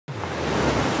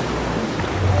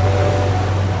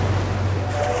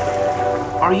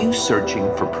Are you searching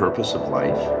for purpose of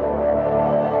life?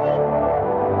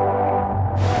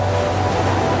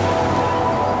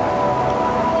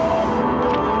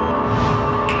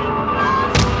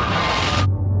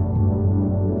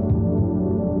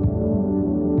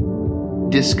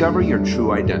 Discover your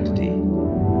true identity.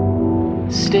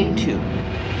 Stay tuned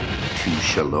to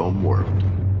Shalom World.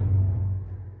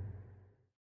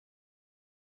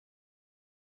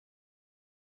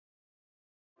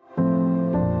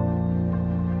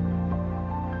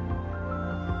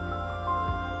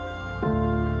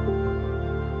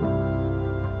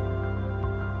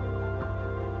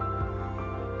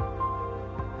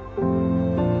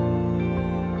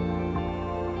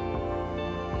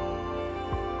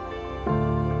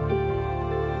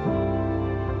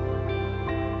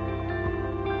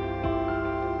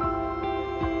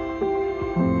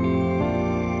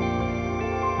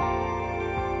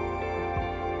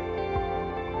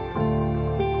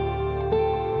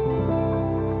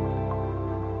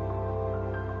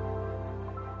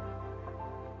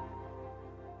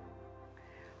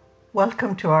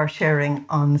 Welcome to our sharing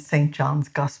on St. John's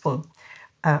Gospel.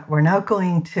 We're now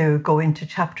going to go into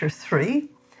chapter 3,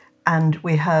 and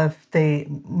we have the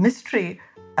mystery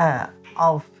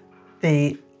of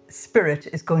the Spirit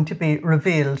is going to be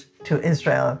revealed to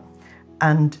Israel.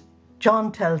 And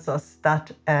John tells us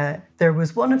that there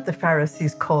was one of the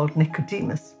Pharisees called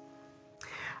Nicodemus,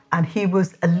 and he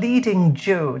was a leading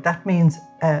Jew. That means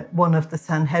one of the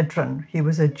Sanhedrin. He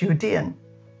was a Judean.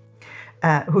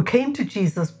 Who came to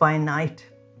Jesus by night,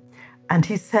 and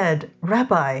he said,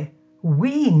 "Rabbi,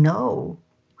 we know."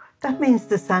 That means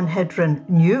the Sanhedrin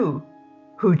knew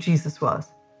who Jesus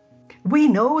was. "We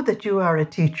know that you are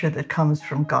a teacher that comes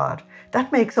from God."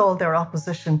 That makes all their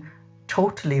opposition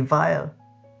totally vile.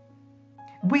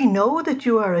 "We know that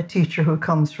you are a teacher who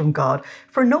comes from God,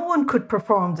 for no one could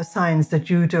perform the signs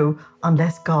that you do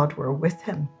unless God were with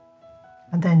him."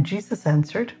 And then Jesus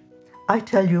answered, "I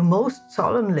tell you most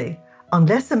solemnly,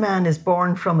 unless a man is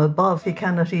born from above, he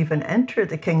cannot even enter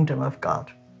the kingdom of God."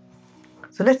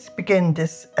 So let's begin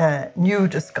this new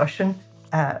discussion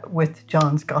with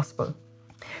John's Gospel.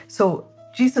 So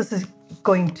Jesus is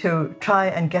going to try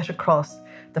and get across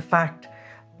the fact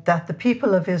that the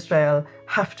people of Israel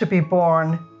have to be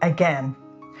born again.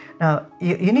 Now,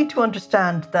 you need to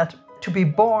understand that to be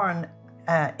born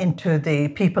into the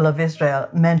people of Israel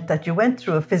meant that you went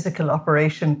through a physical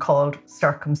operation called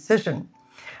circumcision.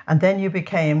 And then you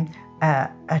became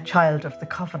a child of the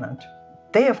covenant.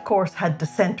 They, of course, had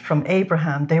descent from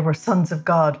Abraham. They were sons of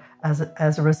God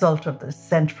as a result of the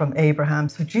descent from Abraham.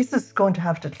 So Jesus is going to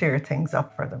have to clear things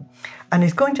up for them. And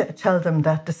he's going to tell them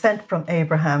that descent from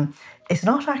Abraham is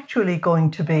not actually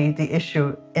going to be the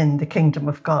issue in the kingdom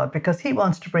of God, because he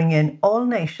wants to bring in all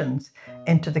nations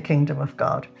into the kingdom of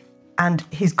God. And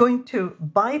he's going to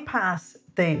bypass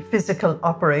the physical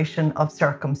operation of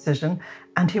circumcision,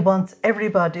 and he wants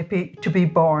everybody to be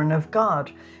born of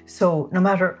God. So no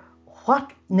matter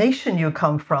what nation you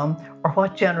come from or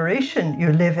what generation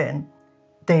you live in,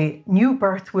 the new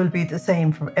birth will be the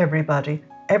same for everybody.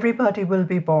 Everybody will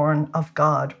be born of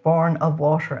God, born of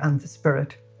water and the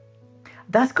Spirit.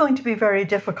 That's going to be very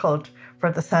difficult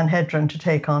for the Sanhedrin to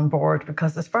take on board,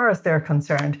 because as far as they're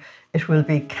concerned, it will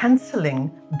be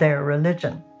cancelling their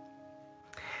religion.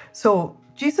 So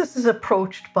Jesus is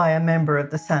approached by a member of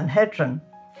the Sanhedrin,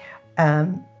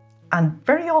 and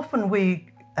very often we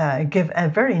give a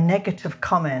very negative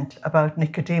comment about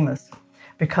Nicodemus,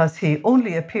 because he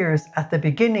only appears at the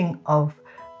beginning of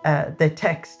the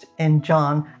text in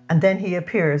John, and then he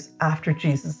appears after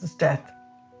Jesus' death.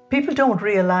 People don't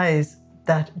realize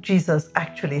that Jesus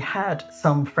actually had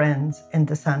some friends in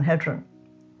the Sanhedrin.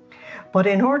 But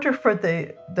in order for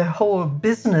the whole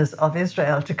business of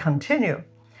Israel to continue,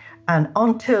 and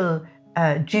until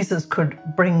Jesus could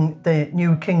bring the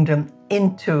new kingdom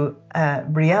into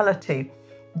reality,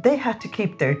 they had to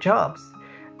keep their jobs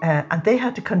and they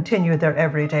had to continue their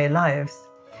everyday lives.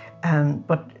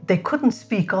 But they couldn't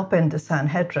speak up in the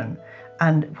Sanhedrin.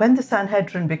 And when the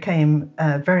Sanhedrin became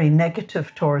very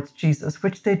negative towards Jesus,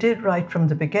 which they did right from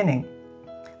the beginning,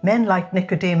 men like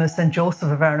Nicodemus and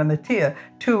Joseph of Arimathea,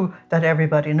 two that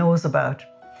everybody knows about,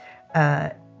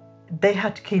 they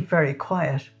had to keep very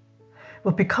quiet.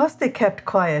 But because they kept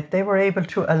quiet, they were able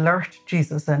to alert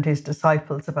Jesus and his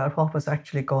disciples about what was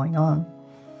actually going on.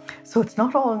 So it's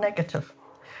not all negative.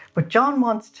 But John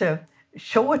wants to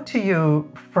show it to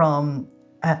you from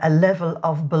a level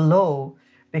of below,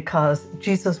 because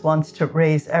Jesus wants to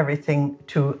raise everything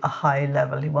to a high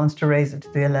level. He wants to raise it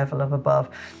to the level of above.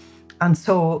 And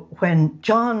so when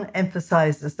John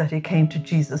emphasizes that he came to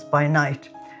Jesus by night,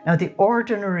 Now, the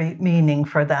ordinary meaning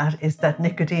for that is that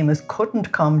Nicodemus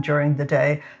couldn't come during the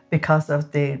day because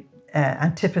of the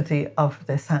antipathy of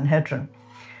the Sanhedrin.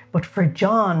 But for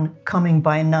John, coming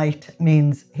by night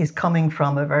means he's coming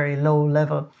from a very low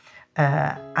level,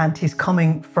 and he's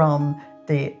coming from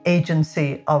the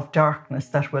agency of darkness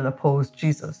that will oppose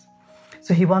Jesus.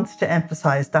 So he wants to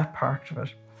emphasize that part of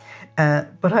it.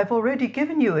 But I've already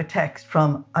given you a text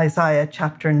from Isaiah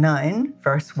chapter 9,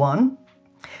 verse 1,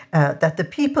 that the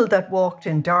people that walked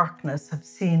in darkness have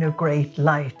seen a great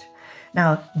light.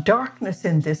 Now, darkness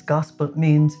in this gospel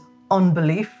means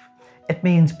unbelief. It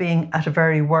means being at a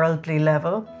very worldly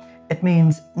level. It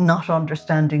means not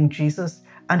understanding Jesus.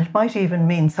 And it might even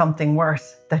mean something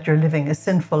worse, that you're living a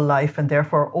sinful life and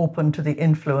therefore open to the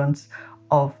influence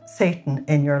of Satan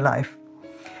in your life.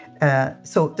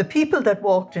 So the people that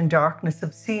walked in darkness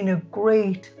have seen a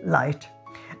great light.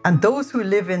 And those who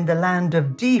live in the land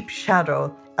of deep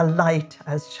shadow, a light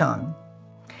has shone.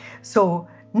 So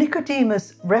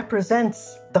Nicodemus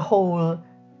represents the whole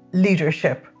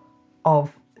leadership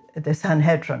of the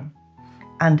Sanhedrin.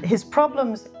 And his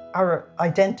problems are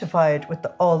identified with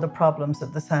all the problems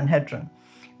of the Sanhedrin.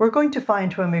 We're going to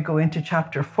find when we go into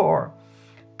chapter 4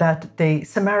 that the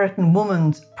Samaritan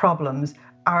woman's problems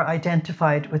are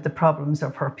identified with the problems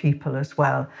of her people as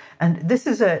well. And this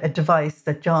is a device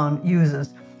that John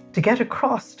uses to get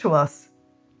across to us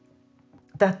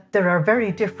that there are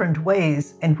very different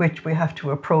ways in which we have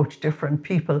to approach different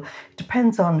people. It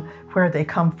depends on where they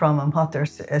come from and what their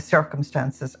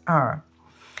circumstances are.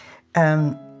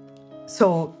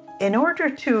 So in order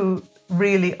to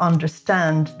really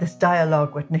understand this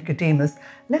dialogue with Nicodemus,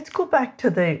 let's go back to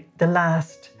the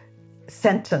last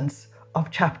sentence of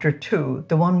chapter 2,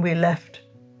 the one we left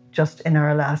just in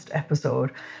our last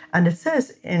episode. And it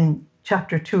says in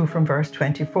chapter 2 from verse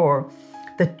 24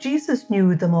 that Jesus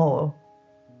knew them all.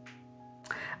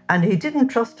 And he didn't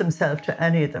trust himself to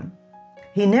any of them.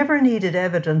 He never needed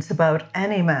evidence about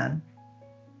any man.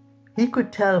 He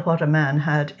could tell what a man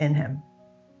had in him.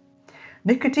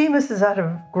 Nicodemus is at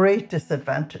a great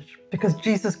disadvantage because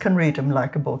Jesus can read him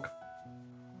like a book.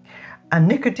 And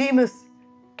Nicodemus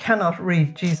cannot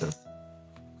read Jesus.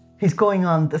 He's going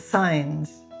on the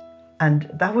signs. And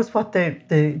that was what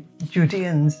the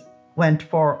Judeans went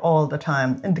for all the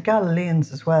time, and the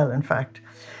Galileans as well, in fact.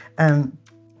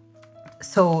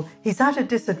 So he's at a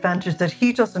disadvantage that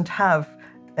he doesn't have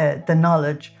the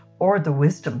knowledge or the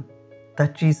wisdom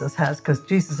that Jesus has, because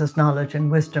Jesus' knowledge and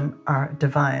wisdom are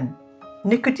divine.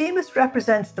 Nicodemus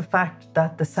represents the fact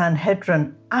that the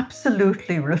Sanhedrin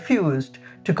absolutely refused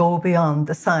to go beyond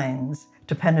the signs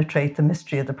to penetrate the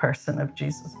mystery of the person of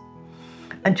Jesus.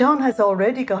 And John has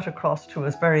already got across to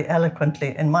us very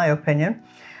eloquently, in my opinion,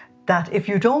 that if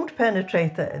you don't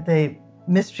penetrate the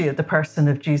mystery of the person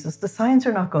of Jesus, the signs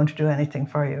are not going to do anything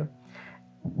for you.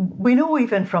 We know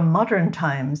even from modern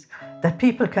times that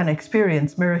people can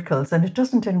experience miracles and it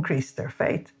doesn't increase their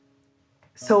faith.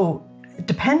 So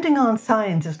depending on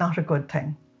signs is not a good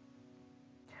thing.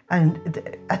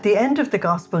 And at the end of the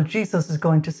gospel, Jesus is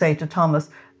going to say to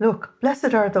Thomas, look,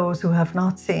 blessed are those who have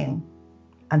not seen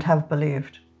and have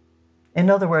believed. In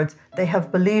other words, they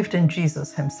have believed in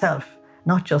Jesus himself,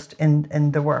 not just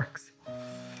in the works.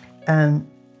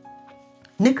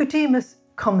 Nicodemus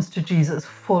comes to Jesus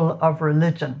full of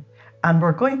religion, and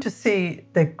we're going to see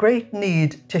the great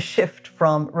need to shift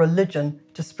from religion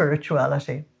to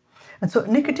spirituality. And so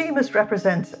Nicodemus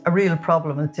represents a real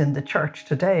problem that's in the church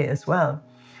today as well,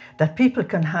 that people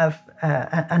can have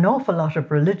an awful lot of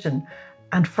religion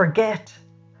and forget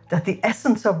that the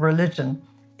essence of religion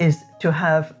is to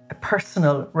have a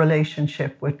personal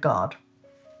relationship with God.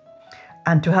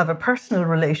 And to have a personal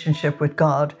relationship with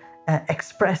God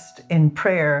expressed in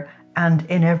prayer and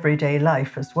in everyday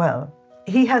life as well.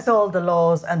 He has all the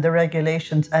laws and the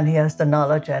regulations, and he has the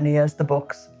knowledge, and he has the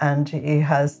books, and he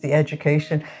has the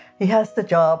education. He has the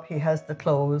job, he has the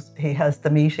clothes, he has the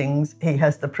meetings, he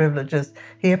has the privileges.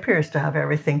 He appears to have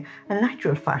everything, and in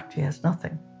actual fact, he has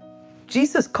nothing.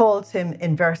 Jesus calls him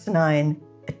in verse 9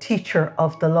 a teacher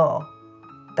of the law.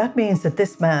 That means that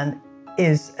this man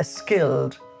is a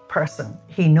skilled person.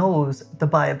 He knows the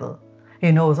Bible.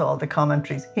 He knows all the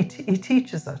commentaries. He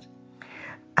teaches it.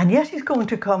 And yet he's going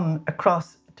to come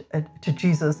across to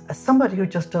Jesus as somebody who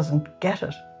just doesn't get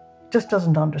it, just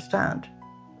doesn't understand.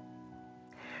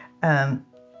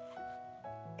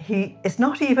 He is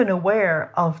not even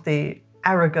aware of the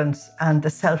arrogance and the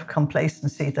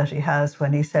self-complacency that he has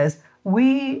when he says,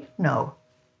 we know.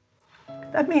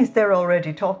 That means they're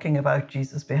already talking about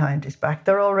Jesus behind his back.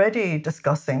 They're already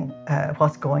discussing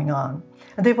what's going on.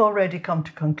 And they've already come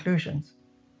to conclusions.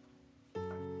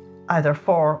 either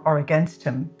for or against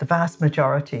him, the vast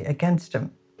majority against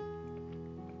him.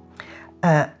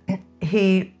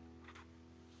 He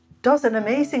does an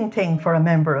amazing thing for a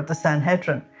member of the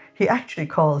Sanhedrin. He actually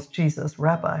calls Jesus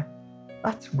Rabbi.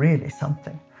 That's really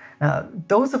something. Now,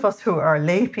 those of us who are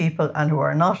lay people and who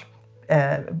are not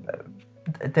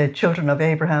the children of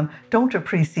Abraham don't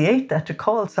appreciate that to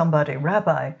call somebody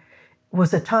Rabbi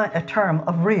was a term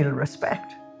of real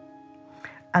respect.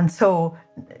 And so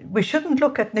we shouldn't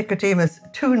look at Nicodemus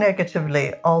too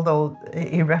negatively, although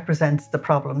he represents the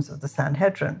problems of the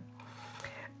Sanhedrin.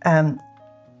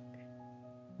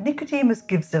 Nicodemus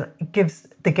gives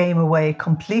the game away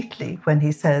completely when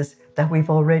he says that we've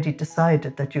already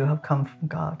decided that you have come from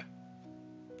God.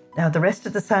 Now, the rest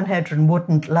of the Sanhedrin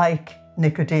wouldn't like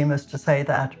Nicodemus to say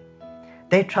that.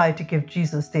 They tried to give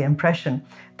Jesus the impression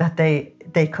that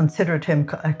they considered him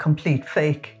a complete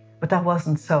fake, but that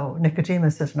wasn't so.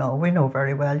 Nicodemus says, no, we know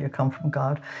very well you come from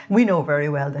God. We know very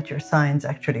well that your signs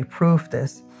actually prove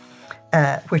this.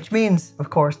 Which means, of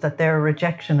course, that their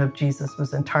rejection of Jesus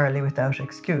was entirely without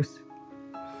excuse.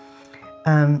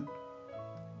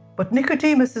 But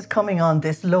Nicodemus is coming on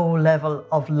this low level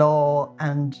of law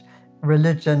and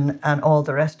religion and all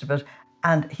the rest of it,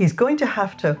 and he's going to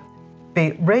have to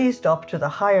be raised up to the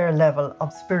higher level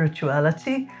of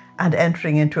spirituality and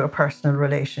entering into a personal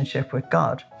relationship with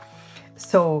God.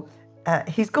 So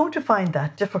he's going to find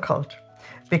that difficult,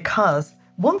 because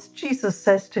once Jesus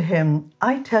says to him,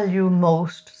 I tell you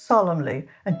most solemnly,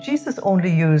 and Jesus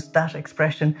only used that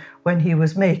expression when he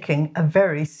was making a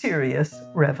very serious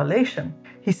revelation.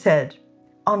 He said,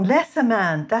 unless a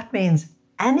man, that means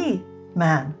any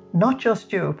man, not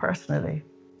just you personally,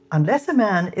 unless a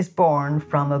man is born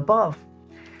from above.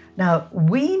 Now,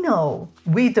 we know,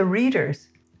 we the readers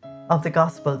of the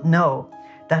gospel know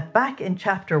that back in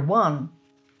chapter 1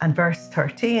 and verse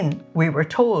 13, we were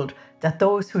told that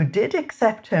those who did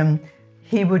accept him,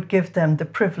 he would give them the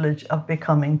privilege of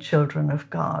becoming children of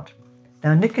God.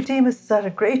 Now, Nicodemus is at a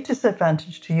great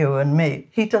disadvantage to you and me.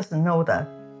 He doesn't know that.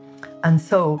 And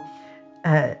so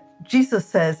Jesus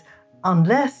says,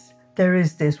 unless there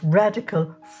is this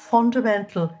radical,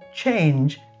 fundamental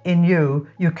change in you,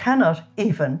 you cannot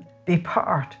even be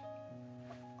part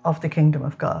of the kingdom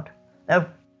of God. Now,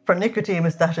 for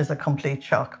Nicodemus, that is a complete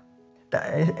shock.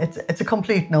 It's a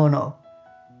complete no-no.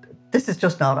 This is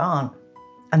just not on.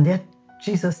 And yet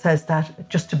Jesus says that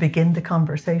just to begin the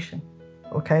conversation,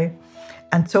 okay?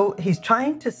 And so he's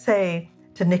trying to say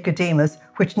to Nicodemus,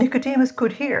 which Nicodemus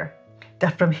could hear,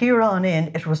 that from here on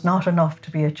in, it was not enough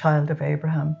to be a child of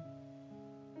Abraham.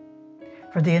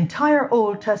 For the entire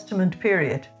Old Testament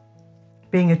period,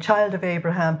 being a child of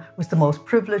Abraham was the most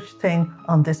privileged thing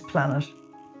on this planet.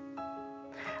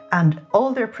 And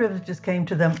all their privileges came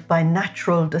to them by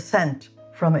natural descent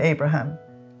from Abraham.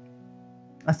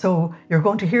 And so you're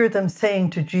going to hear them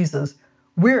saying to Jesus,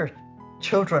 we're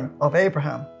children of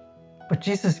Abraham. But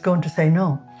Jesus is going to say,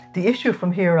 no, the issue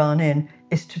from here on in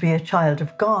is to be a child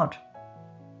of God,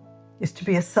 is to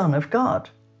be a son of God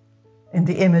in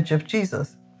the image of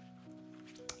Jesus.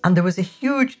 And there was a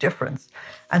huge difference.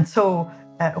 And so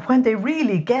when they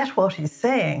really get what he's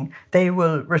saying, they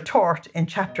will retort in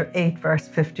chapter 8, verse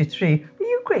 53, are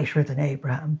you greater than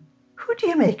Abraham? Who do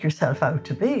you make yourself out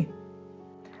to be?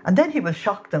 And then he will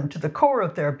shock them to the core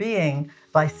of their being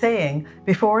by saying,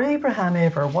 before Abraham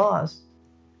ever was,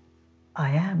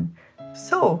 I am.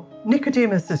 So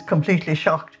Nicodemus is completely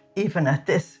shocked even at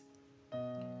this.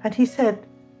 And he said,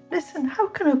 listen, how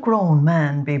can a grown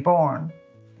man be born?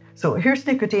 So here's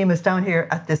Nicodemus down here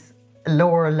at this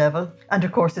lower level. And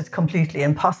of course, it's completely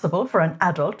impossible for an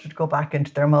adult to go back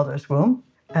into their mother's womb.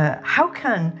 How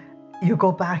can you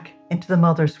go back into the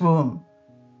mother's womb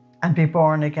and be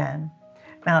born again?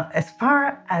 Now, as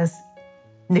far as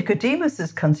Nicodemus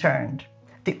is concerned,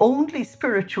 the only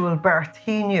spiritual birth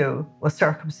he knew was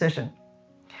circumcision.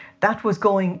 That was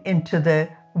going into the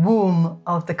womb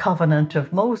of the covenant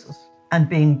of Moses and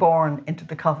being born into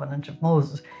the covenant of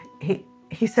Moses.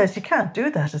 He says you can't do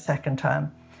that a second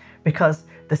time because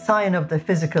the sign of the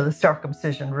physical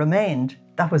circumcision remained.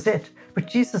 That was it. But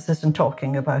Jesus isn't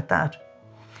talking about that.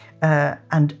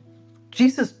 And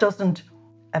Jesus doesn't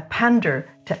pander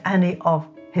to any of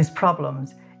his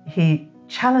problems. He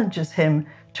challenges him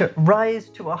to rise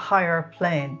to a higher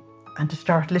plane and to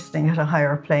start listening at a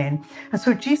higher plane. And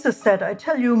so Jesus said, I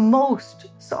tell you most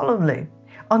solemnly,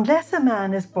 unless a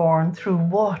man is born through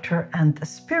water and the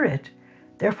Spirit,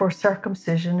 therefore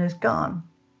circumcision is gone.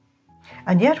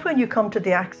 And yet when you come to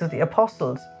the Acts of the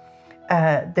Apostles,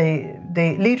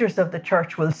 the leaders of the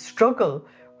church will struggle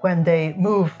when they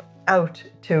move out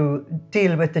to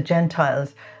deal with the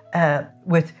Gentiles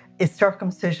with is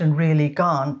circumcision really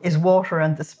gone? Is water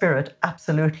and the Spirit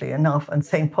absolutely enough? And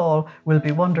St. Paul will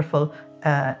be wonderful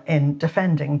in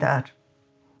defending that.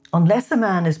 Unless a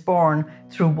man is born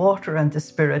through water and the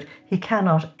Spirit, he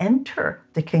cannot enter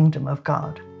the kingdom of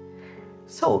God.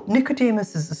 So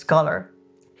Nicodemus is a scholar.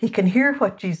 He can hear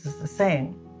what Jesus is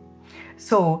saying.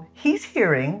 So he's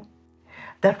hearing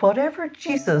that whatever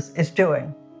Jesus is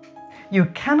doing, you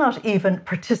cannot even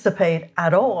participate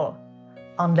at all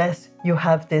unless you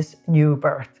have this new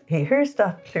birth. He hears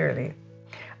that clearly.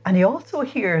 And he also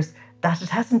hears that it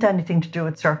hasn't anything to do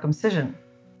with circumcision.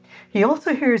 He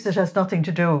also hears it has nothing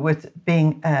to do with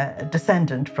being a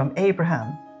descendant from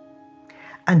Abraham.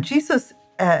 And Jesus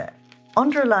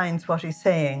underlines what he's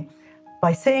saying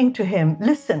by saying to him,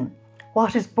 listen,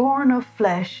 what is born of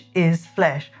flesh is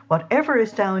flesh. Whatever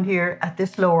is down here at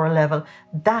this lower level,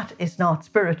 that is not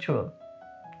spiritual.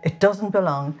 It doesn't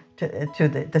belong to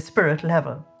the spirit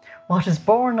level. What is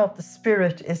born of the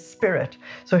Spirit is spirit.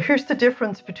 So here's the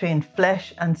difference between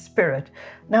flesh and spirit.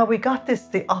 Now we got this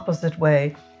the opposite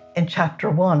way in chapter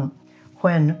 1,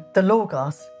 when the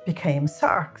Logos became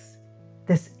sarx,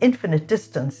 this infinite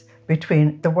distance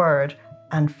between the Word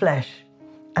and flesh.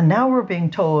 And now we're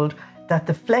being told that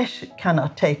the flesh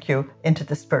cannot take you into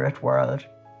the spirit world.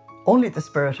 Only the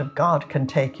Spirit of God can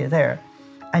take you there.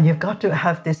 And you've got to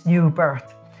have this new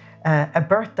birth, a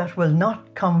birth that will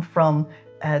not come from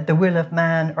the will of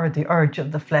man or the urge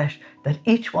of the flesh, that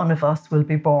each one of us will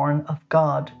be born of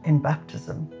God in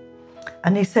baptism.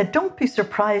 And he said, don't be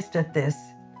surprised at this,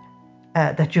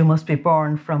 that you must be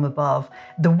born from above.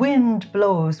 The wind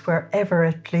blows wherever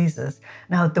it pleases.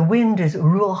 Now, the wind is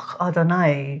Ruach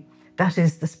Adonai, that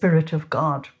is the Spirit of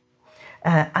God.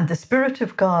 And the Spirit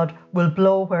of God will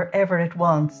blow wherever it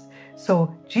wants.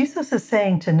 So Jesus is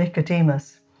saying to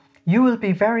Nicodemus, you will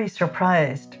be very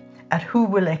surprised at who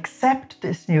will accept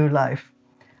this new life.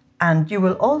 And you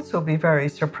will also be very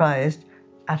surprised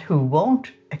at who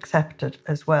won't accept it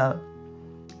as well.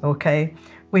 Okay,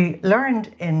 we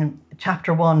learned in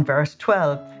chapter 1, verse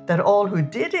 12, that all who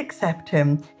did accept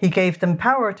him, he gave them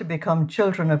power to become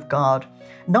children of God,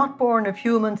 not born of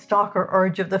human stock or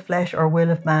urge of the flesh or will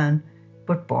of man,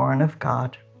 but born of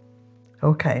God.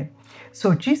 Okay,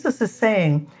 so Jesus is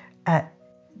saying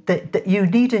that you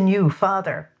need a new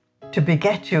father to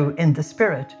beget you in the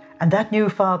Spirit. And that new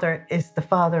Father is the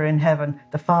Father in heaven,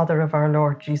 the Father of our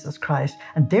Lord Jesus Christ.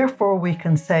 And therefore we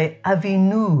can say,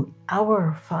 Avinu,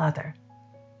 our Father,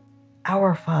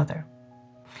 our Father.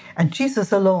 And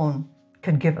Jesus alone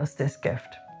can give us this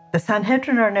gift. The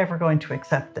Sanhedrin are never going to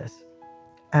accept this.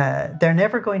 They're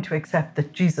never going to accept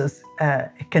that Jesus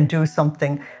can do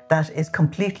something that is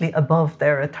completely above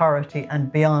their authority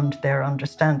and beyond their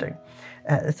understanding.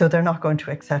 So they're not going to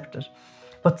accept it.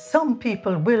 But some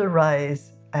people will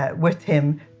rise with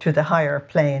him to the higher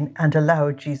plane and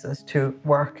allow Jesus to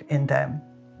work in them.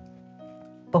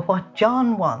 But what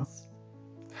John wants,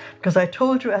 because I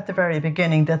told you at the very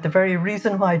beginning that the very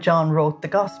reason why John wrote the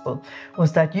gospel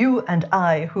was that you and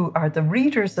I, who are the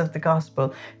readers of the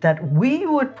gospel, that we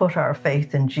would put our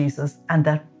faith in Jesus, and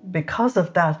that because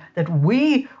of that, that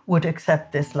we would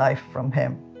accept this life from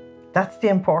him. That's the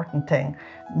important thing,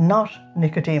 not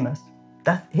Nicodemus.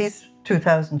 He's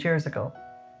 2,000 years ago.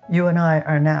 You and I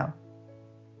are now.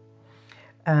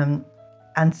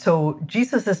 And so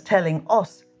Jesus is telling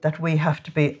us that we have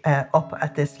to be up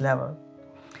at this level.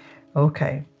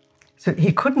 Okay, so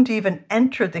he couldn't even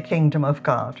enter the kingdom of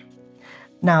God.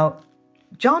 Now,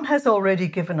 John has already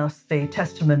given us the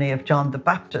testimony of John the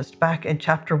Baptist back in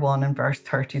chapter 1 and verse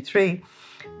 33,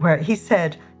 where he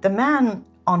said, the man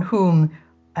on whom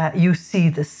you see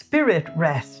the Spirit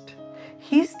rest,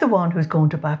 he's the one who's going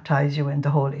to baptize you in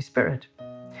the Holy Spirit.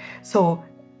 So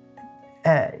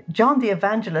John the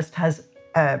Evangelist has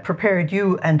prepared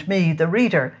you and me, the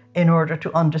reader, in order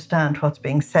to understand what's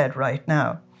being said right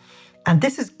now. And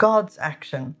this is God's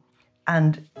action,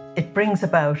 and it brings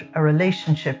about a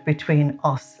relationship between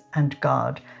us and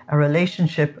God, a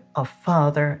relationship of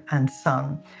Father and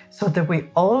Son, so that we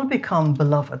all become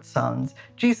beloved sons.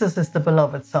 Jesus is the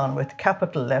beloved Son with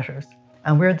capital letters,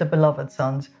 and we're the beloved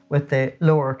sons with the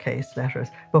lowercase letters,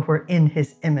 but we're in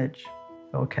his image.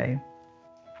 Okay.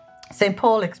 St.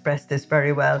 Paul expressed this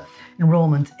very well in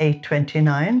Romans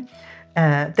 8:29.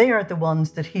 They are the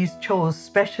ones that he's chose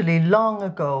specially long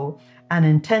ago and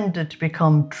intended to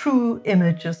become true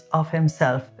images of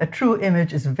himself. A true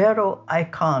image is vero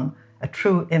icon, a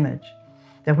true image,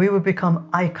 that we would become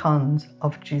icons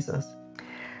of Jesus.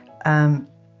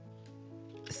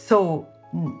 So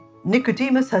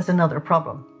Nicodemus has another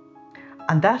problem,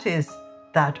 and that is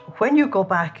that when you go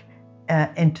back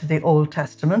into the Old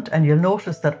Testament, and you'll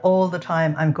notice that all the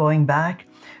time I'm going back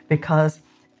because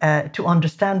to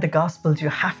understand the Gospels, you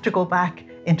have to go back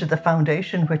into the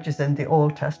foundation, which is in the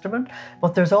Old Testament.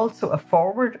 But there's also a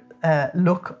forward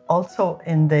look also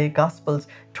in the Gospels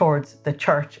towards the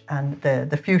church and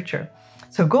the future.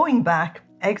 So going back,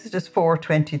 Exodus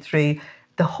 4:23,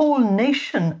 the whole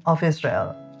nation of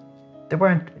Israel, they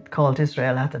weren't called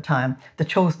Israel at the time, the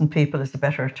chosen people is a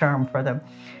better term for them.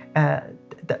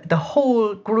 The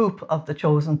whole group of the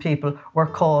chosen people were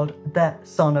called the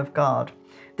Son of God.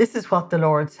 This is what the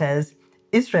Lord says,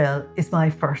 Israel is my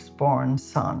firstborn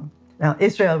son. Now,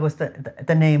 Israel was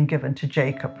the name given to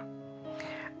Jacob.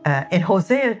 In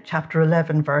Hosea chapter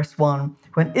 11, verse 1,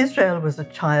 when Israel was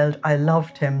a child, I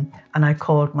loved him and I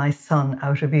called my son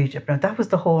out of Egypt. Now, that was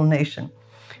the whole nation.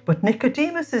 But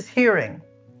Nicodemus is hearing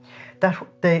that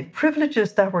the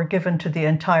privileges that were given to the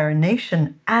entire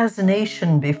nation as a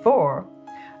nation before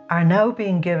are now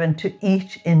being given to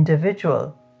each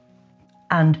individual.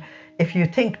 And if you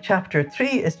think chapter 3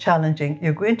 is challenging,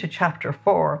 you go into chapter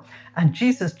 4 and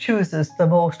Jesus chooses the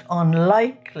most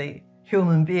unlikely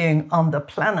human being on the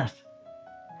planet.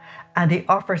 And he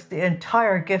offers the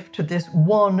entire gift to this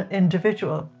one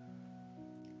individual.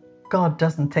 God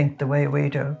doesn't think the way we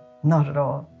do, not at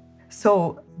all.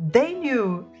 So they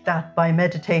knew that by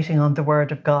meditating on the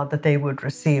word of God that they would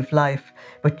receive life.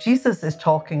 But Jesus is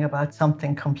talking about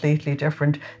something completely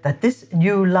different, that this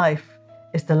new life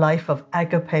is the life of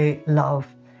agape love,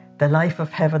 the life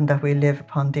of heaven that we live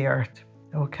upon the earth.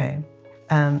 Okay.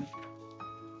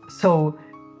 So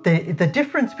the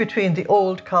difference between the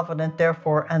old covenant,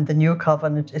 therefore, and the new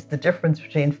covenant is the difference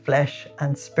between flesh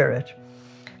and spirit.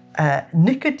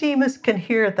 Nicodemus can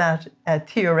hear that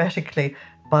theoretically,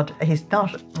 but he's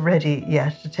not ready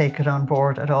yet to take it on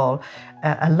board at all.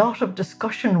 A lot of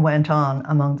discussion went on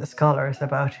among the scholars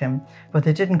about him, but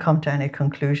they didn't come to any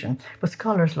conclusion. But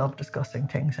scholars love discussing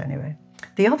things anyway.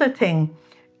 The other thing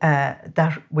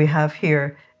that we have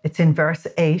here, it's in verse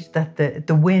 8, that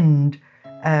the wind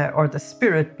or the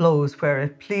Spirit blows where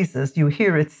it pleases. You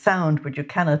hear its sound, but you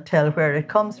cannot tell where it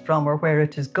comes from or where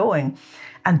it is going.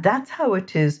 And that's how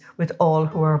it is with all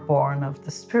who are born of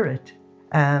the Spirit.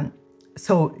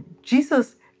 So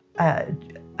Jesus,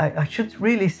 I should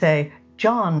really say,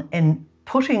 John, in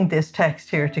putting this text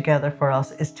here together for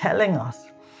us, is telling us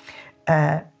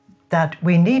that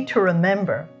we need to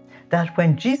remember that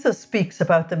when Jesus speaks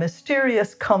about the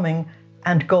mysterious coming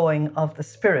and going of the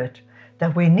Spirit,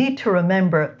 that we need to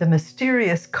remember the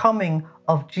mysterious coming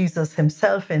of Jesus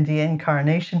himself in the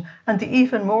incarnation and the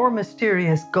even more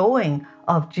mysterious going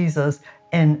of Jesus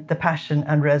in the passion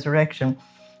and resurrection.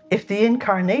 If the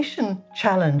incarnation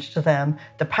challenged them,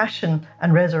 the passion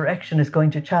and resurrection is going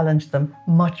to challenge them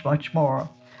much, much more.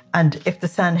 And if the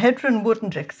Sanhedrin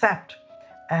wouldn't accept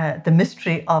the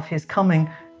mystery of his coming,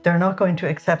 they're not going to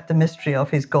accept the mystery of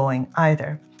his going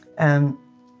either. And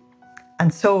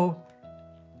so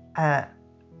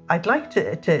I'd like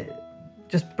to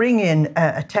just bring in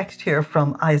a text here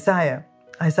from Isaiah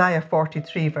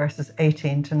 43, verses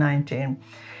 18 to 19.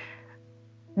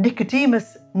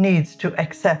 Nicodemus needs to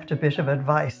accept a bit of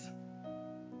advice.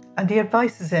 And the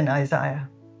advice is in Isaiah.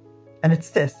 And it's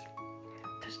this: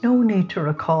 there's no need to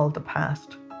recall the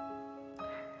past.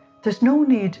 There's no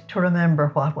need to remember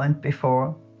what went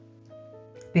before.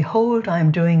 Behold, I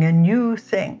am doing a new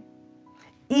thing.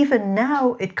 Even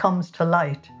now it comes to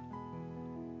light.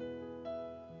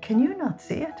 Can you not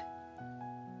see it?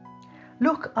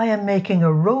 Look, I am making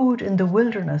a road in the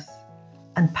wilderness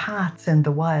and paths in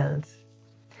the wilds.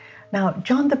 Now,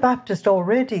 John the Baptist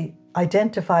already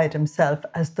identified himself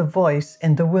as the voice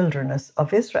in the wilderness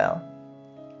of Israel.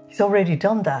 He's already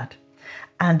done that.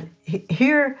 And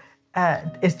here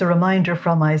is the reminder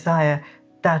from Isaiah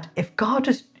that if God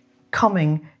is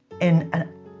coming in an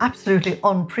absolutely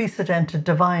unprecedented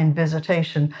divine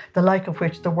visitation, the like of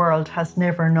which the world has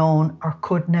never known or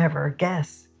could never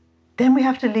guess, then we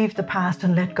have to leave the past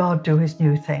and let God do his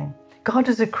new thing. God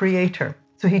is a creator,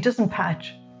 so he doesn't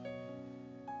patch.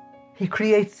 He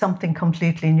creates something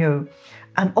completely new.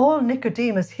 And all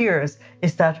Nicodemus hears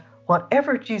is that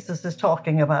whatever Jesus is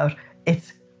talking about,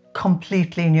 it's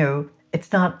completely new.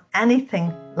 It's not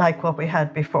anything like what we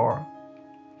had before.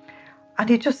 And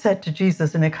he just said to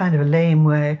Jesus in a kind of a lame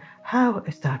way, how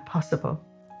is that possible?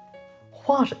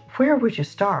 Where would you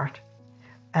start?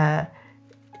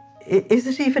 Is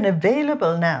it even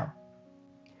available now?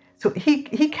 So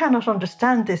he cannot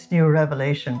understand this new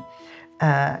revelation.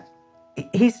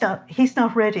 He's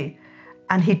not ready.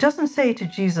 And he doesn't say to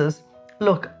Jesus,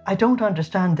 look, I don't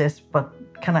understand this, but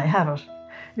can I have it?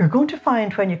 You're going to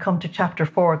find when you come to chapter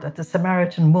 4 that the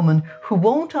Samaritan woman, who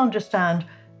won't understand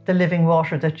the living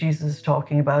water that Jesus is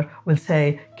talking about, will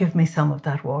say, give me some of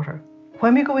that water.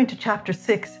 When we go into chapter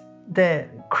 6, the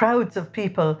crowds of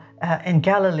people in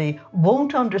Galilee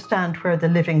won't understand where the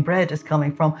living bread is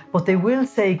coming from, but they will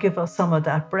say, give us some of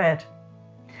that bread.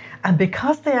 And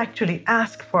because they actually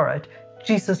ask for it,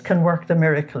 Jesus can work the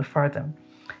miracle for them.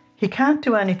 He can't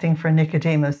do anything for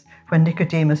Nicodemus when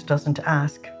Nicodemus doesn't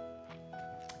ask.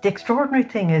 The extraordinary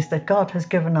thing is that God has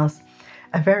given us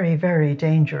a very, very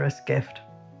dangerous gift.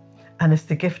 And it's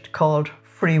the gift called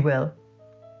free will.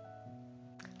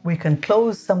 We can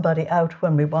close somebody out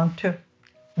when we want to.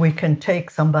 We can take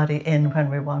somebody in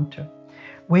when we want to.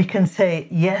 We can say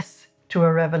yes to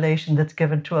a revelation that's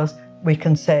given to us. We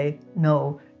can say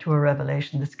no to a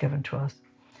revelation that's given to us.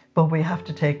 But we have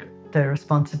to take the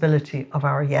responsibility of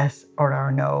our yes or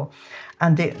our no.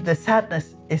 And the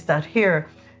sadness is that here,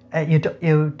 you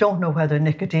don't know whether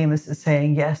Nicodemus is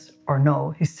saying yes or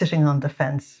no. He's sitting on the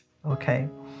fence, okay?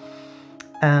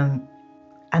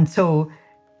 And so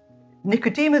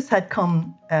Nicodemus had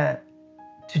come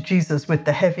to Jesus with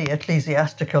the heavy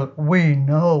ecclesiastical, we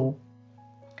know.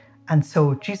 And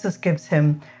so Jesus gives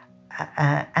him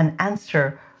an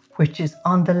answer which is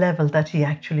on the level that he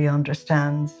actually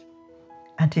understands.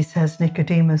 And he says,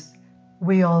 Nicodemus,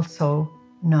 we also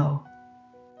know.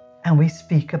 And we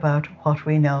speak about what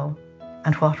we know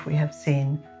and what we have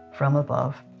seen from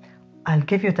above. I'll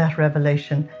give you that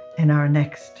revelation in our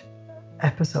next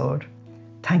episode.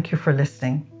 Thank you for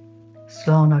listening.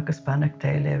 Shalom agus banach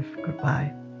de live.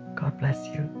 Goodbye. God bless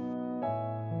you.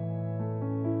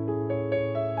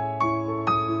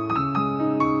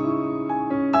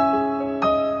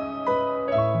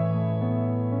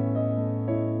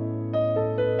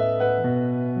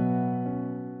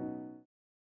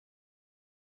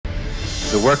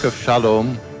 The work of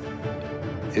Shalom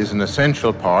is an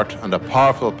essential part and a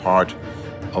powerful part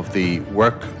of the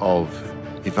work of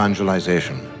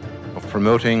evangelization, of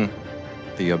promoting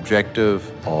the objective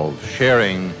of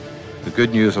sharing the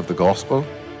good news of the gospel,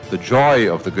 the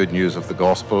joy of the good news of the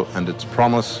gospel and its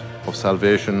promise of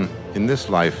salvation in this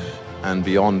life and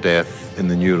beyond death in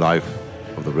the new life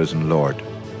of the risen Lord.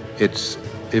 Its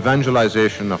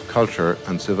evangelization of culture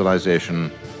and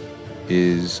civilization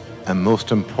is a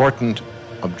most important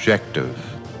objective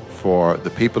for the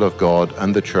people of God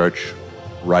and the church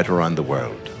right around the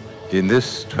world. In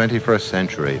this 21st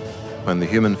century, when the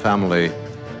human family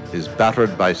is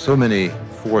battered by so many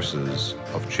forces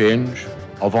of change,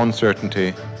 of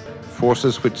uncertainty,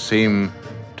 forces which seem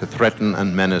to threaten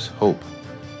and menace hope,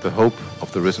 the hope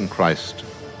of the risen Christ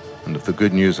and of the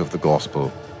good news of the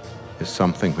gospel is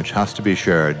something which has to be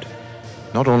shared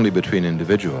not only between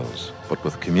individuals, but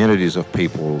with communities of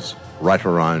peoples right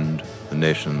around the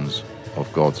nations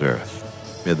of God's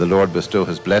earth. May the Lord bestow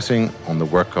his blessing on the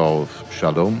work of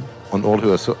Shalom, on all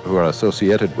who are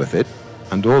associated with it,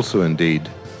 and also indeed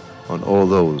on all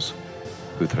those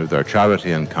who through their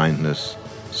charity and kindness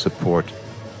support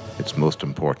its most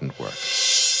important work.